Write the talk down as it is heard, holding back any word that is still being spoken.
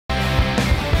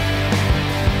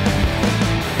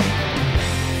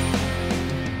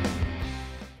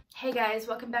Hey guys,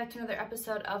 welcome back to another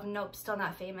episode of Nope, Still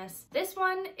Not Famous. This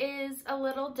one is a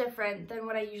little different than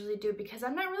what I usually do because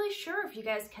I'm not really sure if you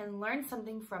guys can learn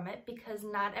something from it because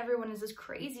not everyone is as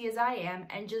crazy as I am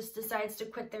and just decides to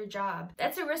quit their job.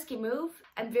 That's a risky move.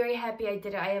 I'm very happy I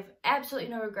did it. I have absolutely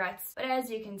no regrets, but as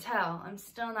you can tell, I'm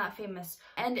still not famous.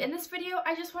 And in this video,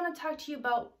 I just want to talk to you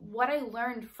about what I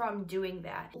learned from doing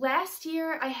that. Last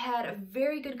year, I had a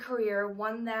very good career,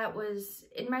 one that was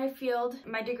in my field.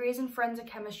 My degree is in forensic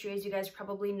chemistry, as you guys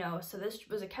probably know. So this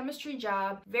was a chemistry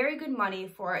job, very good money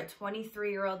for a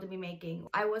 23-year-old to be making.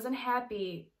 I wasn't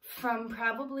happy from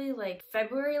probably like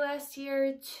February last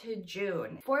year to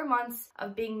June. 4 months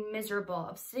of being miserable,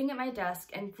 of sitting at my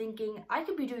desk and thinking I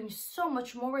could be doing so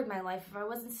much more with my life if I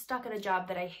wasn't stuck at a job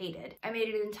that I hated. I made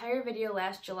an entire video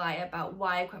last July about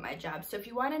why I quit my job. So if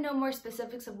you want to know more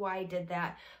specifics of why I did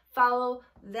that, follow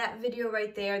that video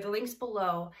right there, the link's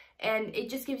below, and it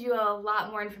just gives you a lot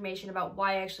more information about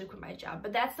why I actually quit my job.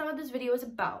 But that's not what this video is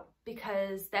about,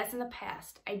 because that's in the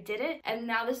past. I did it, and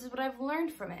now this is what I've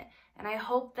learned from it. And I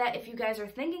hope that if you guys are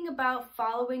thinking about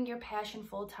following your passion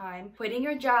full-time, quitting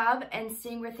your job and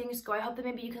seeing where things go, I hope that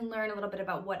maybe you can learn a little bit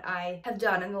about what I have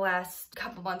done in the last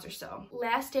couple months or so.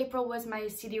 Last April was my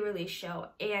CD release show,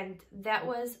 and that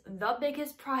was the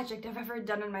biggest project I've ever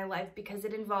done in my life because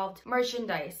it involved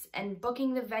merchandise and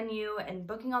booking the venue and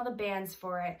booking all the bands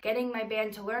for it, getting my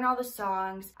band to learn all the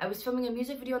songs. I was filming a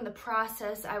music video in the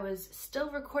process. I was still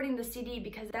recording the CD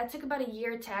because that took about a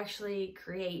year to actually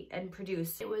create and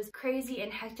produce. It was crazy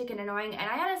and hectic and annoying, and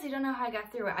I honestly don't know how I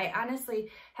got through it. I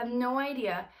honestly have no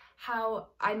idea how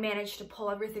I managed to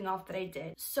pull everything off that I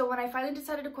did. So when I finally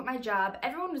decided to quit my job,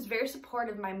 everyone was very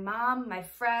supportive. My mom, my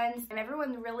friends, and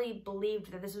everyone really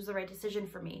believed that this was the right decision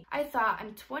for me. I thought,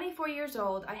 I'm 24 years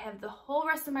old, I have the whole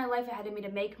rest of my life ahead of me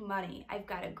to make money. I've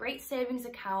got a great savings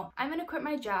account. I'm gonna quit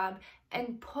my job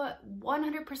and put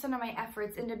 100% of my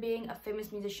efforts into being a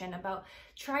famous musician, about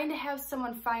trying to have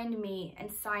someone find me and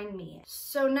sign me.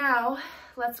 So now,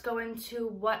 let's go into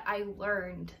what I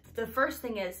learned. The first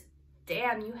thing is,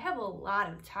 damn, you have a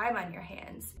lot of time on your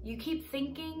hands. You keep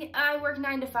thinking, I work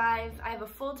 9 to 5, I have a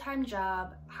full-time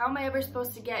job. How am I ever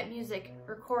supposed to get music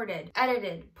recorded,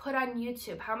 edited, put on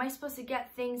YouTube? How am I supposed to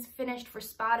get things finished for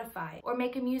Spotify, or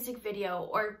make a music video,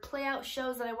 or play out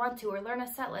shows that I want to, or learn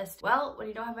a set list? Well, when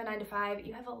you don't have a 9 to 5,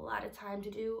 you have a lot of time to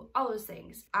do all those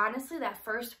things. Honestly, that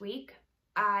first week,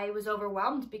 I was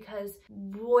overwhelmed because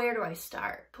where do I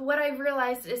start? But what I've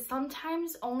realized is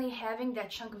sometimes only having that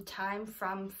chunk of time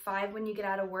from 5 when you get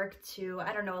out of work to,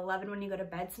 I don't know, 11 when you go to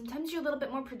bed, sometimes you're a little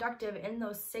bit more productive in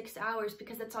those 6 hours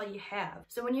because that's all you have.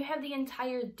 So when you have the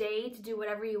entire day to do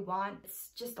whatever you want,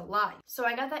 it's just a lot. So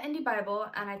I got that indie Bible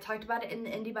and I talked about it in the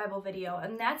indie Bible video,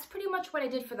 and that's pretty much what I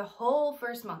did for the whole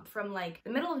first month, from like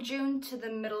the middle of June to the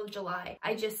middle of July.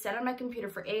 I just sat on my computer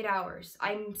for 8 hours.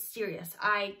 I'm serious.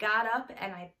 I got up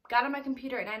and I got on my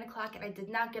computer at 9 o'clock and I did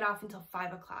not get off until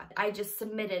 5 o'clock. I just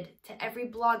submitted to every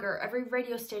blogger, every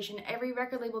radio station, every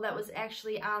record label that was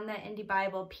actually on that indie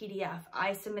Bible PDF.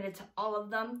 I submitted to all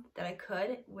of them that I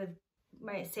could with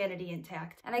my sanity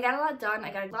intact. And I got a lot done.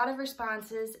 I got a lot of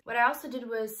responses. What I also did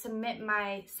was submit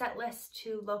my set list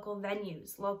to local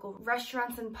venues, local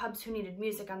restaurants and pubs who needed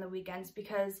music on the weekends,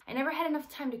 because I never had enough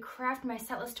time to craft my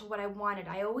set list to what I wanted.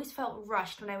 I always felt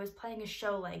rushed when I was playing a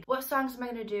show, like, what songs am I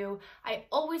gonna do? I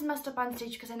always messed up on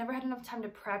stage because I never had enough time to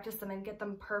practice them and get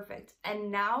them perfect.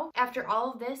 And now, after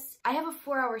all of this, I have a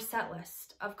 4-hour set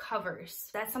list of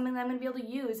covers. That's something that I'm gonna be able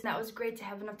to use, and that was great to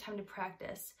have enough time to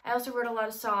practice. I also wrote a lot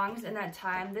of songs in that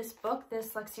time. This book, this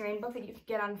Lexxi Raine book that you can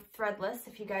get on Threadless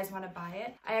if you guys want to buy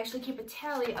it, I actually keep a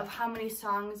tally of how many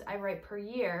songs I write per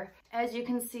year. As you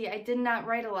can see, I did not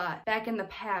write a lot back in the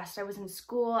past. I was in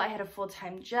school, I had a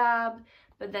full-time job,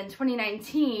 but then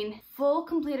 2019, full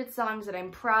completed songs that I'm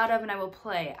proud of and I will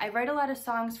play. I write a lot of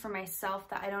songs for myself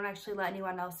that I don't actually let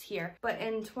anyone else hear. But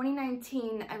in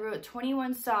 2019, I wrote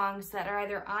 21 songs that are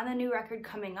either on a new record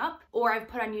coming up or I've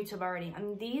put on YouTube already.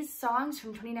 And these songs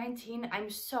from 2019,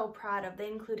 I'm so proud of. They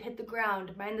include Hit the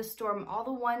Ground, Mind the Storm, all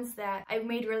the ones that I've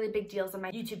made really big deals on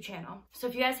my YouTube channel. So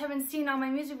if you guys haven't seen all my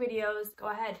music videos, go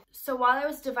ahead. So while I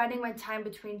was dividing my time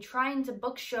between trying to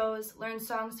book shows, learn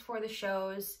songs for the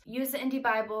shows, use the indie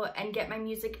Bible, and get my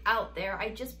music out there, I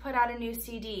just put out a new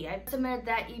CD. I submitted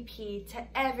that EP to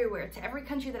everywhere, to every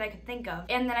country that I could think of.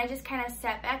 And then I just kind of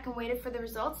sat back and waited for the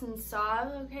results and saw,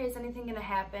 okay, is anything gonna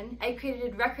happen? I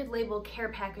created record label care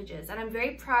packages, and I'm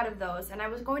very proud of those. And I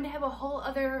was going to have a whole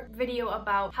other video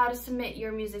about how to submit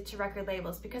your music to record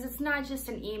labels, because it's not just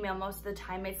an email most of the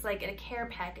time. It's like a care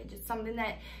package. It's something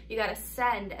that you gotta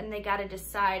send and they gotta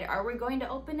decide, are we going to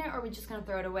open it or are we just gonna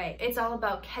throw it away? It's all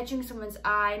about catching someone's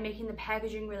eye, making the package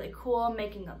packaging really cool,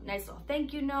 making a nice little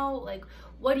thank you note, like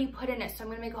what do you put in it? So I'm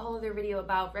gonna make a whole other video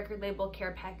about record label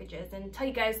care packages and tell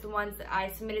you guys the ones that I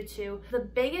submitted to. The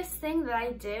biggest thing that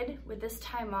I did with this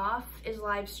time off is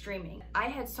live streaming. I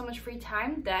had so much free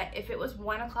time that if it was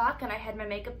 1 o'clock and I had my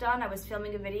makeup done, I was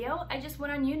filming a video, I just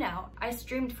went on YouNow. I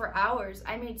streamed for hours.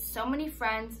 I made so many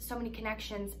friends, so many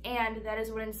connections, and that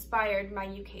is what inspired my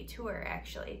UK tour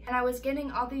actually. And I was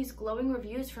getting all these glowing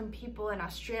reviews from people in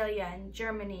Australia and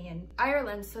Germany and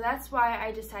Ireland, so that's why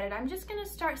I decided I'm just gonna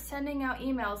start sending out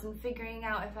emails and figuring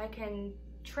out if I can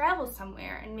travel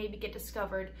somewhere and maybe get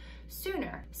discovered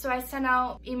sooner. So I sent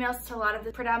out emails to a lot of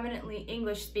the predominantly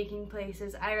English speaking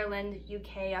places, Ireland,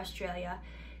 UK, Australia.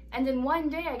 And in one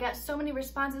day I got so many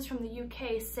responses from the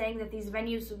UK saying that these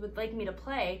venues would like me to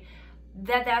play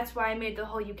that's why I made the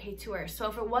whole UK tour. So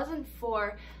if it wasn't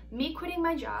for me quitting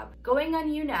my job, going on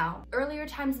YouNow, earlier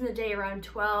times in the day around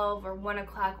 12 or 1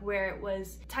 o'clock where it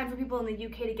was time for people in the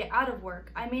UK to get out of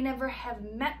work, I may never have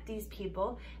met these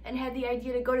people and had the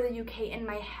idea to go to the UK in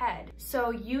my head.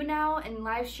 So YouNow and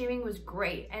live streaming was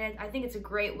great, and I think it's a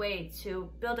great way to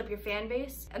build up your fan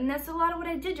base, and that's a lot of what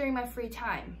I did during my free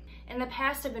time. In the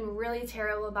past, I've been really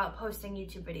terrible about posting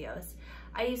YouTube videos.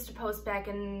 I used to post back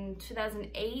in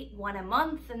 2008, one a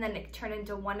month, and then it turned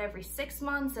into one every 6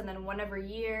 months, and then one every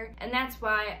year. And that's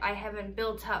why I haven't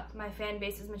built up my fan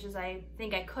base as much as I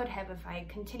think I could have if I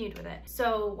continued with it.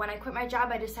 So when I quit my job,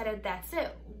 I decided that's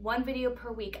it, 1 video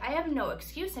per week. I have no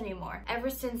excuse anymore. Ever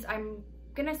since I'm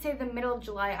gonna say the middle of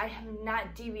July, I have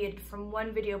not deviated from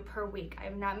 1 video per week. I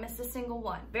have not missed a single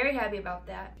one. Very happy about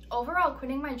that. Overall,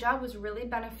 quitting my job was really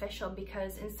beneficial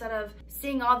because instead of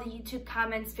seeing all the YouTube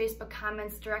comments, Facebook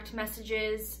comments, direct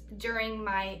messages during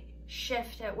my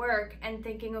shift at work and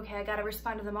thinking, okay, I gotta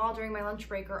respond to them all during my lunch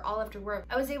break or all after work,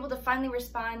 I was able to finally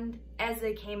respond as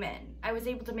they came in. I was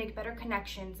able to make better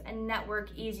connections and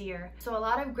network easier. So a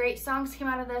lot of great songs came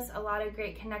out of this, a lot of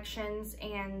great connections,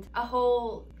 and a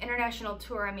whole international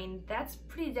tour. I mean, that's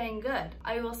pretty dang good.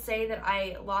 I will say that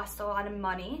I lost a lot of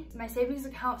money. My savings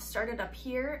account started up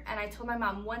here, and I told my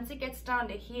mom, once it gets down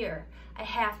to here, I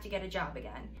have to get a job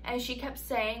again. And she kept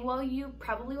saying, well, you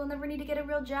probably will never need to get a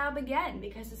real job again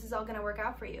because this is all gonna work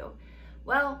out for you.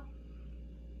 Well,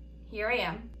 here I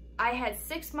am. I had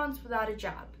 6 months without a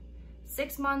job.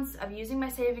 6 months of using my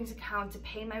savings account to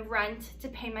pay my rent, to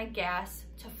pay my gas,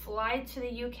 to fly to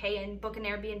the UK and book an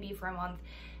Airbnb for a month.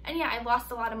 And yeah, I lost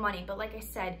a lot of money, but like I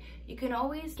said, you can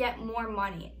always get more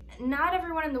money. Not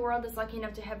everyone in the world is lucky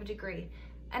enough to have a degree,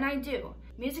 and I do.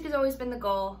 Music has always been the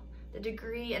goal. The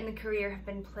degree and the career have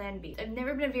been plan B. I've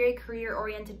never been a very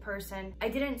career-oriented person. I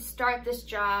didn't start this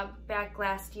job back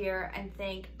last year and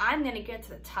think, I'm gonna get to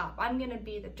the top. I'm gonna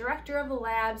be the director of the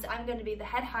labs. I'm gonna be the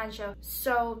head honcho.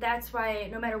 So that's why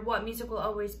no matter what, music will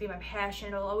always be my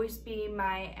passion. It'll always be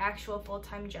my actual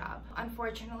full-time job.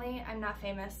 Unfortunately, I'm not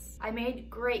famous. I made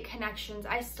great connections.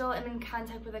 I still am in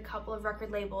contact with a couple of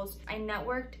record labels. I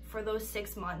networked for those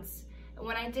 6 months.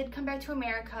 When I did come back to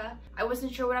America, I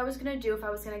wasn't sure what I was gonna do, if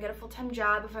I was gonna get a full-time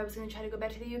job, if I was gonna try to go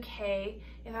back to the UK,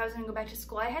 if I was gonna go back to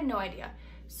school. I had no idea.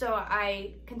 So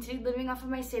I continued living off of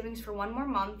my savings for 1 more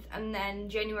month, and then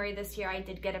January this year I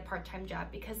did get a part-time job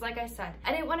because, like I said,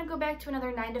 I didn't want to go back to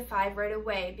another 9 to 5 right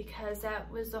away because that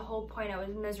was the whole point. I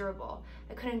was miserable.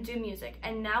 I couldn't do music.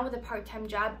 And now with a part-time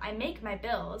job, I make my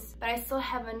bills, but I still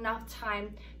have enough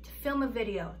time to film a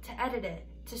video, to edit it,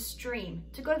 to stream,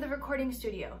 to go to the recording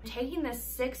studio. Taking this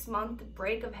 6-month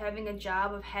break of having a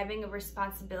job, of having a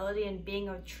responsibility and being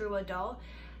a true adult,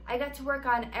 I got to work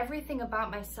on everything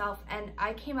about myself, and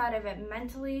I came out of it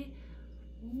mentally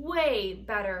way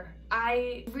better.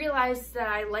 I realized that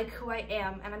I like who I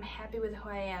am, and I'm happy with who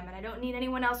I am, and I don't need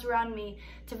anyone else around me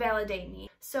to validate me.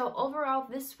 So overall,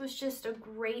 this was just a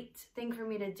great thing for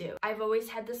me to do. I've always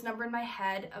had this number in my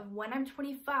head of when I'm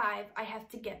 25, I have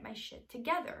to get my shit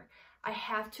together. I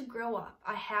have to grow up.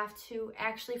 I have to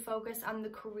actually focus on the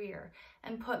career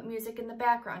and put music in the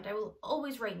background. I will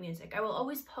always write music. I will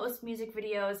always post music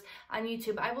videos on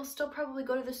YouTube. I will still probably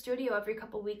go to the studio every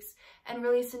couple weeks and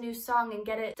release a new song and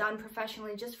get it done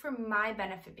professionally just for my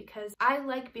benefit because I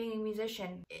like being a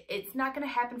musician. It's not gonna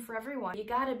happen for everyone. You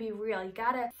gotta be real. You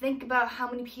gotta think about how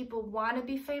many people wanna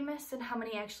be famous and how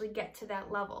many actually get to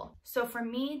that level. So for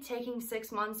me, taking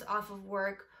 6 months off of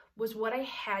work was what I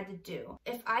had to do.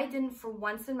 If I didn't, for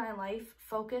once in my life,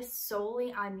 focus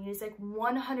solely on music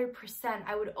 100%,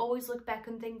 I would always look back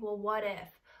and think, well, what if?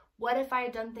 What if I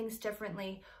had done things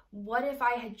differently? What if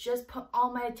I had just put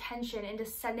all my attention into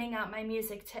sending out my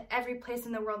music to every place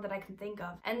in the world that I can think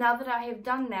of? And now that I have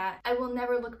done that, I will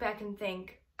never look back and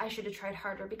think, I should have tried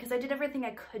harder because I did everything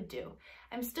I could do.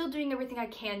 I'm still doing everything I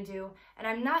can do, and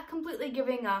I'm not completely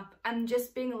giving up. I'm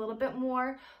just being a little bit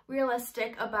more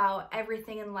realistic about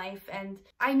everything in life, and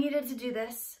I needed to do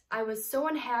this. I was so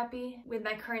unhappy with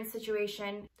my current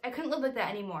situation. I couldn't live like that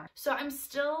anymore. So I'm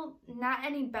still not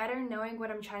any better knowing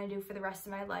what I'm trying to do for the rest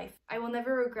of my life. I will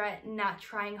never regret not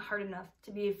trying hard enough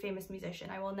to be a famous musician.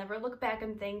 I will never look back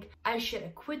and think, I should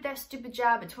have quit that stupid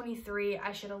job at 23.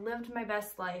 I should have lived my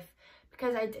best life,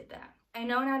 because I did that. I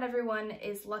know not everyone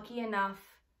is lucky enough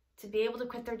to be able to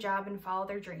quit their job and follow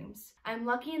their dreams. I'm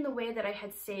lucky in the way that I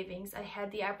had savings. I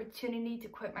had the opportunity to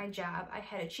quit my job. I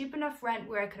had a cheap enough rent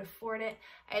where I could afford it.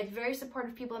 I had very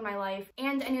supportive people in my life,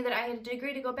 and I knew that I had a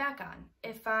degree to go back on.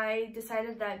 If I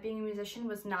decided that being a musician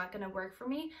was not gonna work for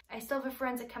me, I still have a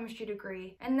forensic chemistry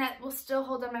degree, and that will still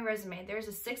hold on my resume. There's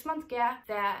a 6-month gap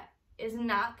that is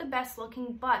not the best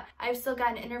looking, but I've still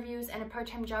gotten interviews and a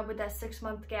part-time job with that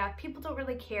 6-month gap. People don't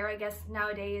really care, I guess,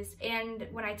 nowadays. And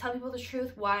when I tell people the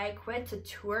truth, why I quit to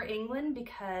tour England,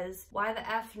 because why the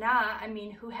F not? I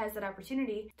mean, who has that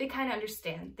opportunity? They kind of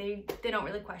understand. They don't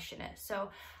really question it.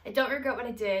 So I don't regret what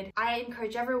I did. I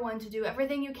encourage everyone to do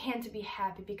everything you can to be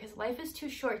happy, because life is too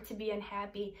short to be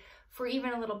unhappy for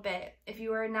even a little bit. If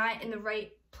you are not in the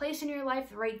right place in your life,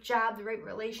 the right job, the right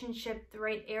relationship, the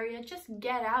right area, just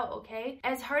get out, okay?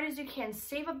 As hard as you can,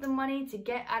 save up the money to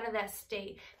get out of that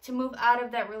state, to move out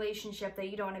of that relationship that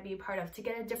you don't want to be a part of, to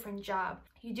get a different job.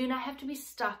 You do not have to be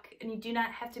stuck, and you do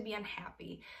not have to be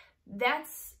unhappy.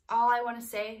 That's all I want to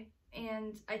say,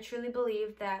 and I truly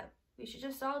believe that we should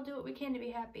just all do what we can to be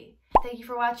happy. Thank you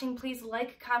for watching. Please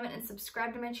like, comment, and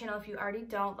subscribe to my channel if you already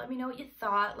don't. Let me know what you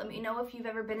thought. Let me know if you've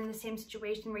ever been in the same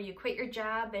situation where you quit your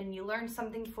job and you learned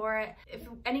something for it. If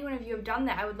any one of you have done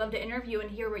that, I would love to interview and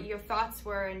hear what your thoughts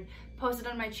were and post it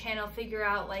on my channel, figure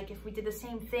out like if we did the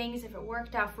same things, if it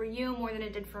worked out for you more than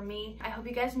it did for me. I hope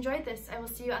you guys enjoyed this. I will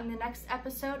see you on the next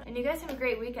episode, and you guys have a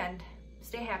great weekend.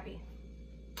 Stay happy.